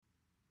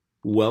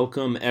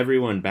Welcome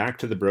everyone back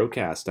to the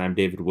broadcast. I'm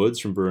David Woods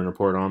from Bruin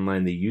Report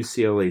Online, the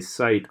UCLA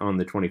site on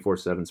the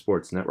 24/7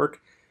 Sports Network.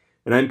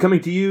 And I'm coming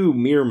to you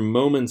mere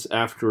moments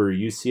after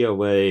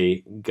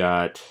UCLA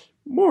got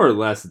more or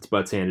less its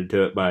butts handed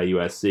to it by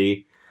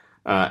USC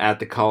at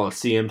the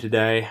Coliseum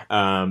today.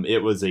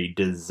 It was a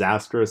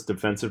disastrous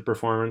defensive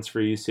performance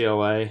for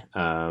UCLA.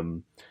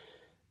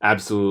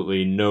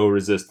 Absolutely no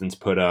resistance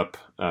put up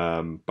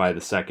by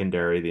the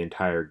secondary the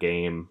entire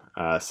game.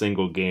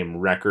 Single game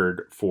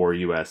record for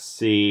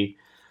USC.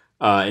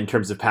 In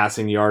terms of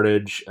passing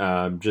yardage,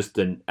 just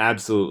an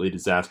absolutely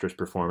disastrous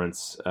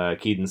performance.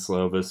 Kedon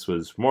Slovis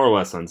was more or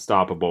less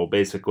unstoppable.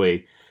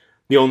 Basically,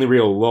 the only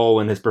real lull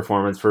in his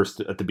performance,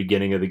 first at the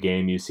beginning of the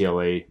game,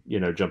 UCLA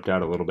jumped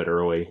out a little bit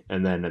early,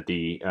 and then at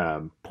the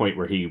point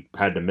where he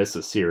had to miss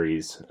a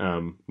series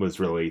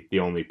was really the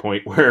only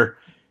point where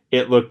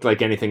it looked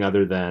like anything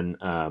other than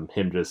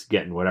him just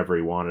getting whatever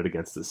he wanted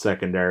against the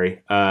secondary.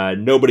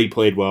 Nobody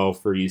played well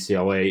for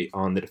UCLA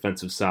on the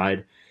defensive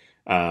side,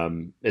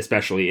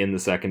 especially in the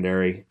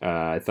secondary.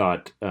 I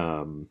thought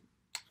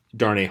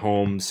Darnay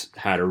Holmes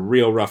had a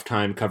real rough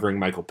time covering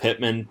Michael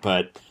Pittman,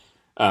 but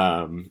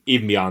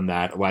even beyond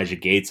that, Elijah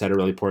Gates had a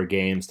really poor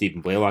game.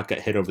 Stephen Blaylock got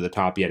hit over the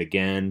top yet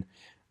again.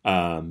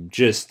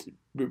 Just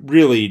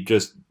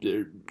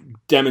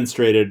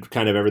demonstrated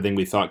kind of everything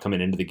we thought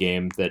coming into the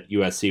game, that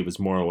USC was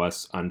more or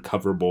less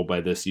uncoverable by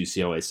this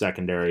UCLA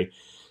secondary.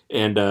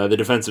 And the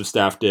defensive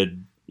staff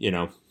did,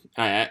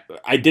 I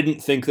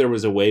didn't think there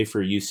was a way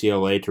for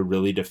UCLA to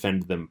really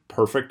defend them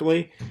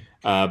perfectly,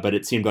 but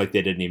it seemed like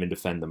they didn't even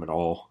defend them at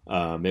all.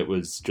 It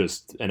was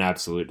just an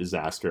absolute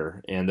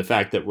disaster. And the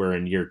fact that we're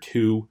in year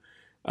two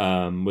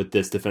with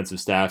this defensive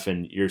staff,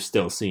 and you're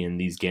still seeing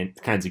these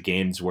kinds of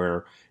games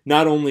where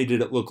not only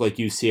did it look like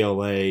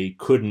UCLA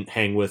couldn't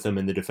hang with them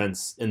in the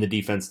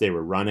defense they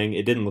were running,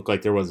 it didn't look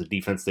like there was a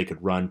defense they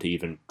could run to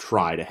even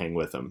try to hang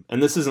with them.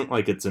 And this isn't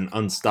like it's an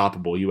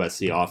unstoppable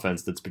USC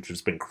offense that's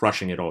just been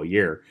crushing it all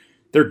year.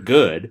 They're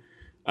good,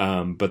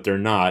 but they're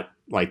not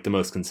like the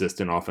most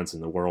consistent offense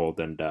in the world.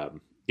 And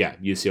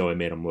UCLA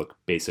made them look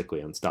basically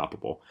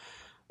unstoppable.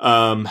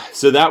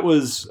 So that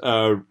was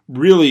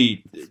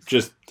really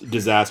just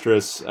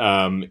disastrous.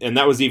 And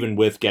that was even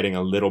with getting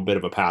a little bit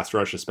of a pass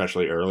rush,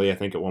 especially early. I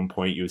think at one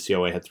point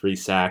UCLA had 3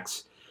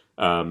 sacks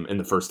in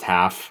the first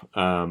half,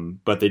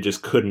 but they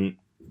just couldn't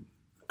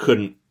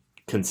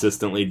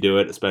consistently do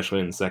it, especially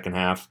in the second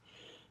half.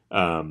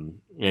 The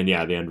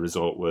end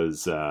result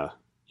was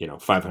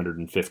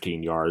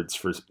 515 yards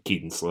for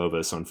Kedon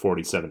Slovis on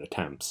 47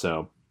 attempts.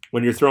 So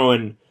when you're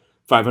throwing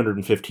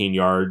 515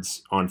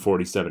 yards on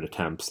 47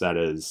 attempts, that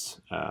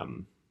is,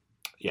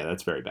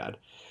 that's very bad.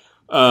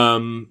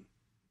 Even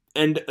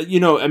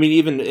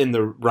in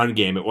the run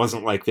game, it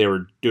wasn't like they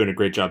were doing a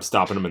great job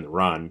stopping them in the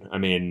run. I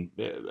mean,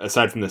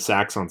 aside from the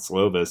sacks on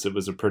Slovis, it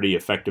was a pretty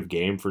effective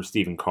game for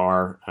Stephen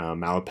Carr,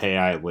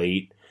 Malapaya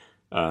late,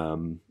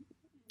 and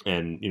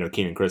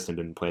Keenan Kristen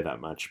didn't play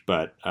that much.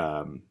 But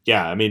when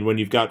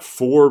you've got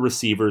 4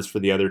 receivers for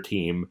the other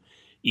team,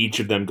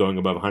 each of them going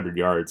above 100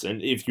 yards. And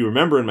if you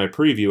remember in my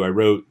preview, I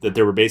wrote that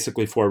there were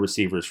basically 4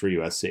 receivers for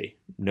USC.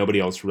 Nobody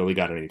else really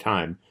got any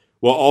time.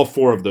 Well, all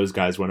 4 of those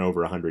guys went over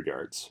 100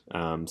 yards.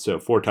 So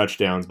 4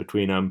 touchdowns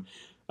between them.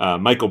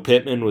 Michael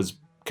Pittman was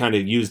kind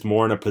of used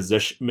more in a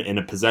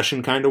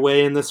possession kind of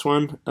way in this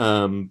one,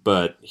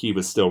 but he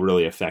was still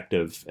really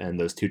effective. And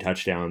those 2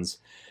 touchdowns.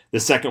 The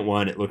second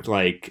one, it looked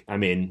like,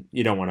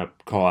 you don't want to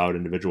call out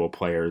individual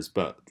players,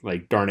 but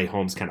like Darnay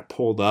Holmes kind of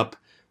pulled up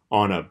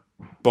on a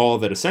ball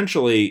that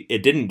essentially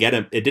it didn't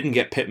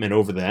get Pittman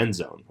over the end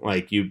zone.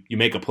 Like you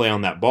make a play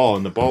on that ball,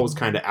 and the ball was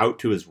kind of out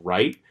to his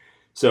right.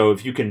 So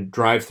if you can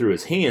drive through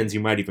his hands,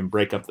 you might even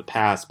break up the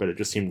pass. But it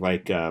just seemed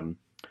like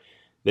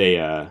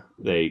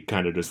they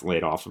kind of just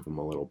laid off of him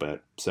a little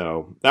bit.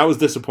 So that was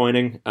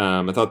disappointing.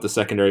 I thought the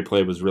secondary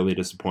play was really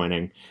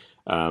disappointing.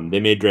 They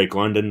made Drake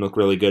London look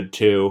really good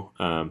too.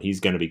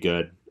 He's going to be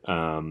good.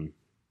 And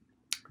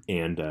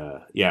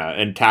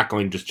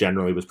tackling just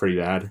generally was pretty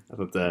bad. I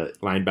thought the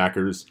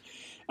linebackers,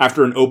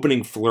 after an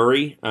opening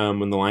flurry,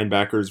 when the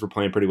linebackers were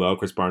playing pretty well,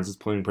 Chris Barnes was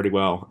playing pretty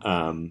well,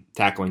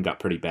 tackling got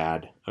pretty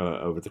bad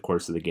over the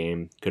course of the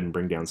game. Couldn't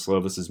bring down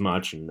Slovis as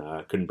much, and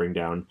couldn't bring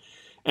down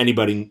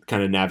anybody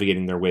kind of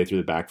navigating their way through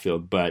the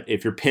backfield. But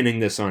if you're pinning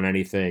this on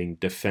anything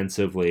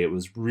defensively, it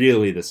was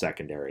really the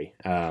secondary,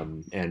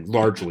 and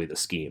largely the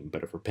scheme.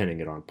 But if we're pinning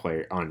it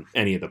on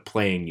any of the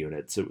playing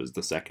units, it was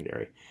the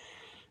secondary.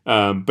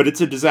 But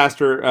it's a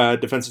disaster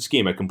defensive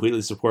scheme. I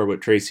completely support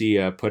what Tracy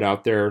put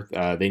out there.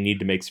 They need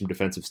to make some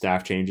defensive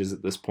staff changes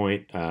at this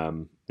point.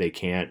 They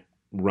can't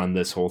run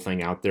this whole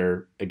thing out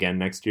there again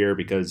next year,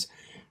 because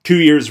 2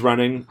 years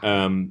running,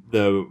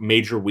 the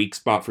major weak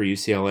spot for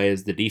UCLA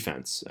is the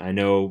defense. I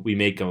know we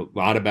make a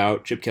lot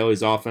about Chip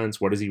Kelly's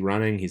offense. What is he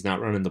running? He's not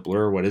running the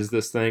blur. What is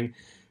this thing?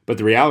 But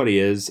the reality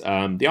is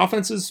the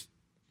offense is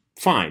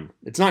fine.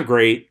 It's not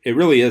great. It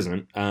really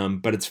isn't,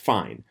 but it's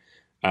fine.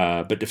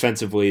 But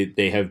defensively,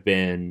 they have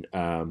been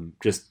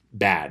just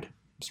bad,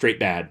 straight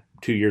bad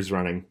 2 years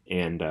running,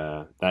 and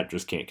that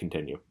just can't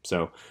continue.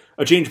 So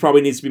a change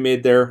probably needs to be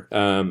made there,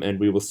 and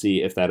we will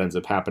see if that ends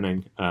up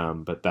happening.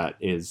 But that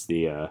is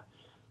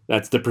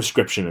that's the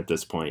prescription at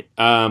this point.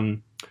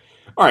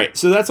 All right,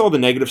 so that's all the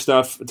negative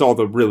stuff. It's all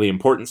the really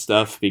important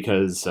stuff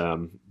because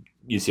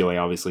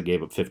UCLA obviously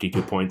gave up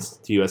 52 points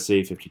to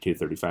USC,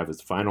 52-35 is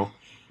the final.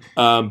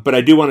 But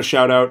I do want to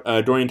shout out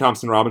Dorian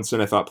Thompson-Robinson.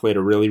 I thought played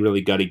a really,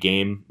 really gutty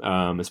game,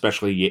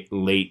 especially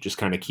late, just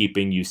kind of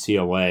keeping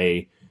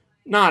UCLA.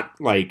 Not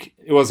like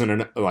it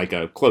wasn't like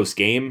a close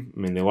game. I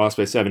mean, they lost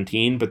by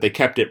 17, but they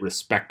kept it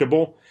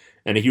respectable.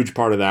 And a huge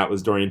part of that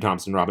was Dorian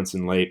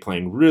Thompson-Robinson late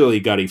playing really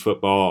gutty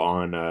football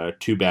on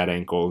 2 bad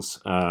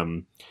ankles.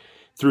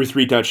 Threw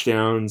 3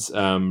 touchdowns,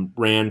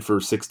 ran for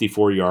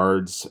 64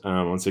 yards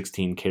on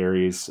 16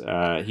 carries.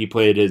 He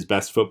played his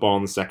best football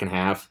in the second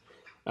half,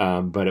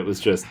 but it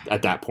was just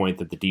at that point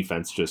that the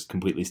defense just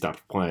completely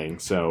stopped playing.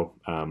 So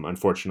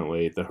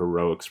unfortunately, the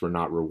heroics were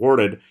not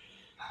rewarded.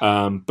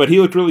 But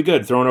he looked really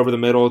good, throwing over the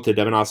middle to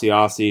Devin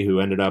Asiasi, who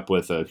ended up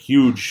with a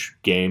huge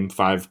game,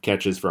 5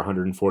 catches for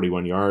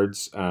 141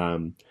 yards,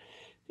 and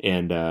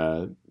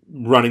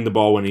running the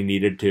ball when he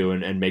needed to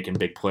and making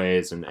big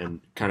plays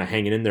and kind of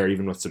hanging in there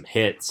even with some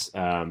hits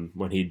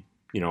when he'd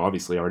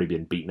obviously already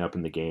been beaten up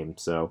in the game.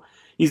 So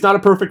he's not a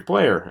perfect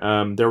player.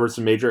 There were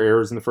some major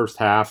errors in the first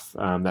half.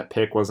 That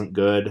pick wasn't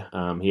good.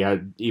 He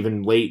had,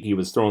 even late, he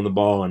was throwing the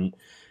ball and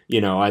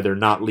either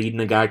not leading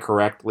the guy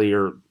correctly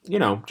or,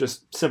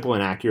 just simple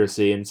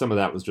inaccuracy. And some of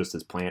that was just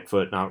his plant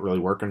foot not really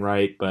working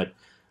right. But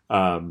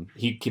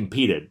he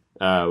competed,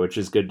 which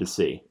is good to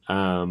see.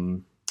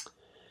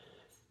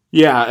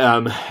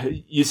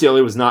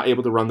 UCLA was not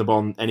able to run the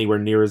ball anywhere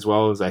near as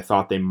well as I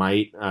thought they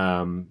might.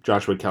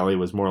 Joshua Kelly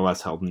was more or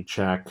less held in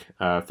check.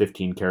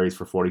 15 carries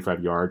for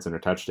 45 yards and a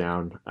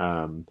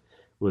touchdown.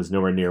 Was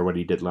nowhere near what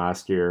he did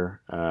last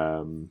year.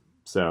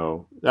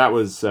 So that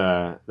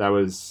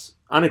was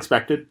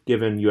unexpected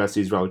given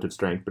USC's relative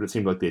strength, but it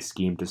seemed like they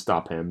schemed to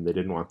stop him. They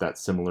didn't want that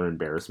similar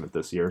embarrassment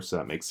this year, so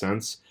that makes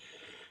sense.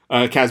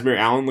 Casimir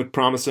Allen looked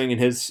promising in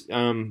his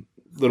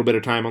little bit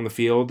of time on the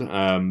field.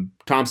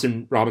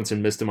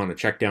 Thompson-Robinson missed him on a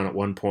check down at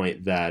one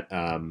point that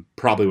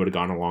probably would have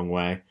gone a long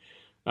way.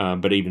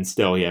 But even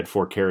still, he had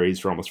 4 carries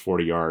for almost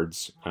 40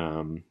 yards.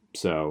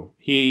 So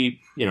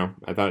he,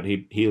 I thought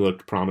he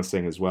looked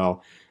promising as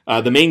well.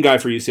 The main guy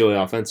for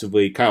UCLA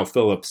offensively, Kyle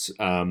Phillips,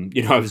 I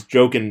was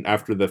joking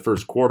after the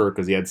first quarter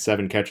because he had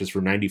 7 catches for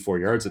 94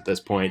 yards at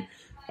this point.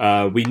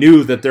 We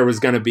knew that there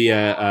was going to be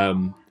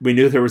an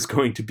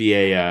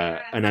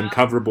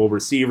uncoverable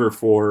receiver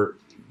for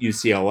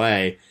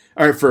UCLA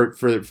or for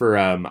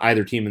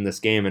either team in this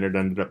game, and it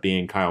ended up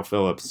being Kyle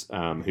Phillips,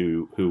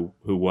 who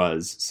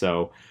was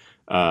so.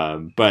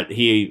 But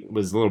he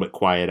was a little bit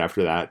quiet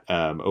after that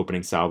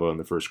opening salvo in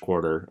the first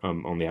quarter,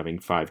 only having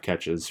 5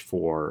 catches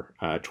for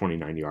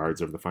 29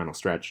 yards over the final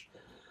stretch.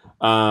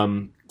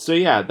 So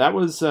yeah, that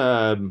was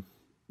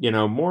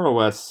more or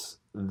less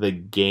the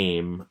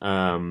game.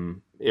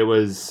 It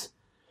was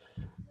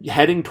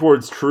heading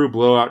towards true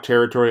blowout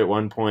territory at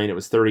one point. It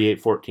was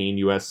 38-14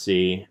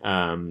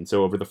 USC.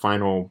 So over the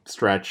final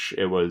stretch,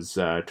 it was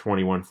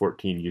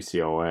 21-14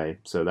 UCLA.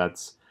 So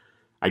that's,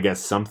 I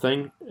guess,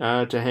 something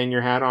to hang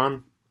your hat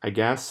on, I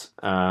guess.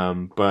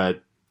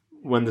 But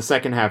when the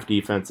second half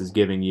defense is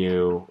giving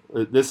you,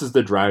 this is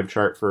the drive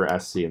chart for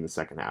SC in the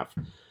second half.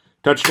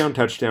 Touchdown,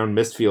 touchdown,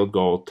 missed field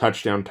goal,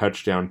 touchdown,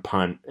 touchdown,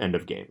 punt, end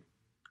of game.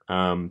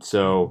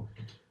 So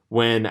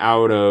when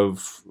out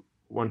of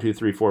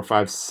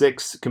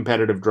 6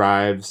 competitive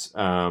drives,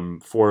 4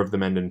 of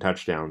them end in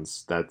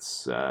touchdowns,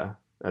 that's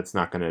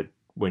not going to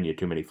win you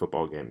too many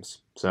football games.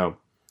 So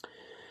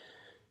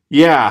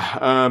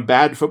yeah,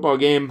 bad football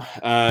game.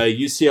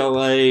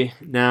 UCLA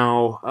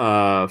now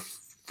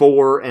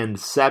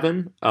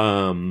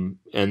 4-7,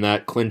 and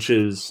that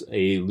clinches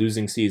a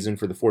losing season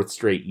for the 4th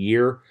straight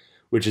year,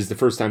 which is the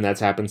first time that's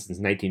happened since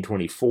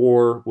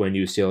 1924 when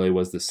UCLA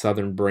was the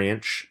Southern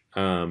Branch,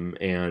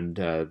 and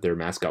their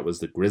mascot was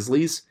the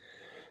Grizzlies.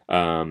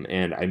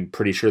 And I'm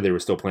pretty sure they were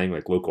still playing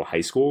like local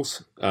high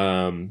schools.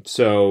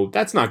 So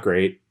that's not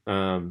great.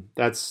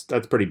 That's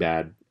pretty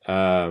bad.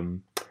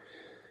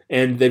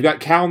 And they've got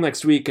Cal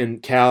next week,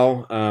 and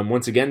Cal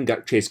once again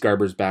got Chase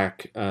Garbers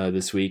back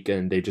this week,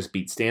 and they just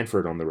beat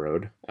Stanford on the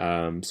road.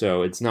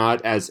 So it's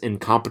not as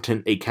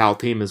incompetent a Cal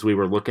team as we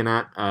were looking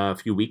at a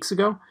few weeks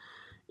ago.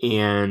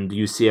 And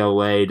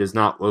UCLA does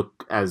not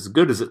look as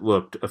good as it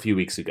looked a few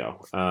weeks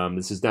ago.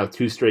 This is now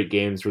 2 straight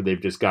games where they've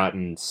just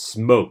gotten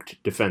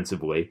smoked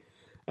defensively.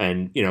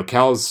 And,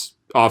 Cal's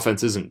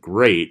offense isn't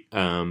great,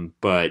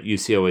 but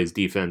UCLA's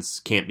defense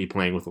can't be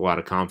playing with a lot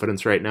of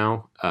confidence right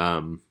now.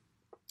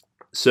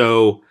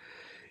 So,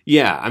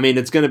 yeah, I mean,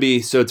 it's going to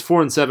be, so it's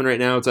 4-7 right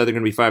now. It's either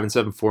going to be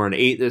 5-7,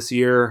 4-8 this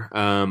year.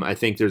 I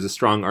think there's a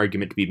strong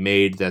argument to be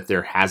made that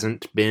there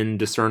hasn't been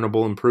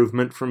discernible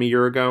improvement from a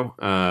year ago.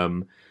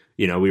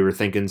 We were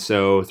thinking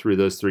so through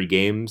those 3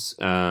 games,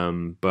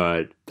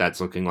 but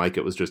that's looking like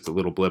it was just a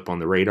little blip on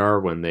the radar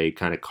when they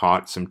kind of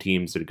caught some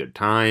teams at a good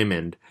time.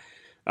 And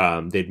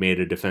they'd made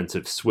a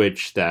defensive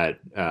switch that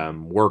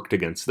worked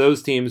against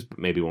those teams, but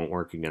maybe won't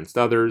work against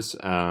others.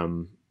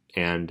 And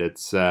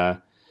it's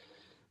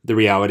the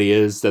reality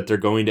is that they're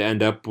going to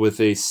end up with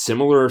a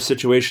similar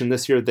situation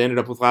this year that they ended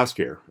up with last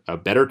year. A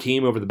better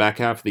team over the back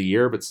half of the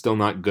year, but still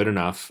not good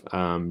enough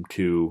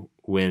to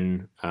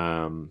win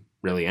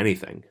really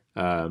anything.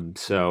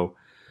 So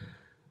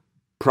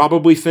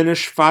probably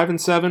finish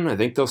 5-7. I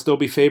think they'll still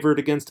be favored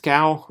against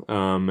Cal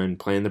and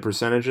playing the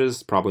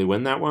percentages, probably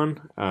win that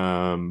one.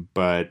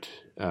 But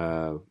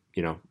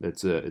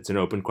it's an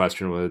open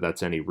question whether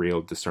that's any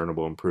real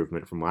discernible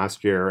improvement from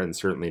last year, and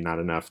certainly not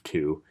enough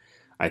to,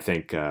 I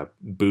think,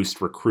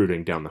 boost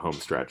recruiting down the home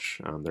stretch.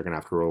 They're going to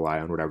have to rely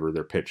on whatever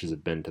their pitches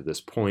have been to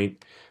this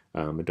point.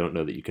 I don't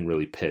know that you can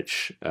really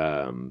pitch,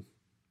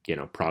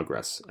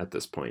 progress at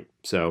this point.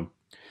 So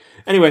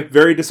anyway,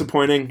 very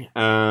disappointing.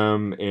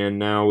 And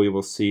now we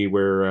will see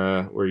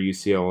where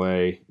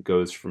UCLA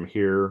goes from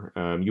here.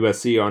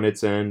 USC on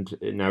its end,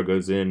 it now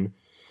goes in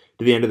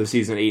to the end of the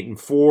season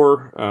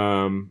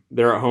 8-4.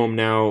 They're at home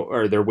now,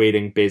 or they're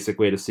waiting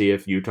basically to see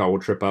if Utah will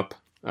trip up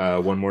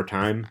one more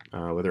time,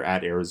 whether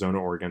at Arizona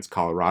or against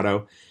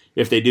Colorado.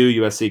 If they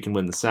do, USC can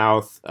win the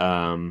South.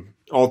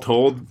 All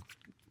told,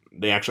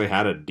 they actually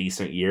had a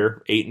decent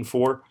year,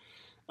 8-4.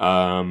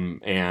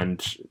 And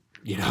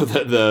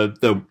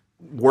the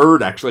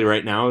word actually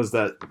right now is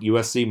that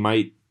USC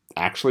might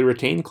actually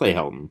retain Clay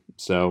Helton.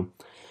 So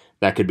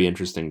that could be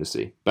interesting to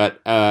see. But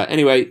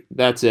anyway,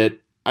 that's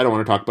it. I don't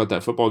want to talk about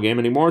that football game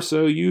anymore,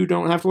 so you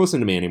don't have to listen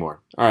to me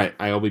anymore. All right,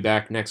 I'll be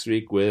back next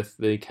week with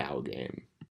the Cal game.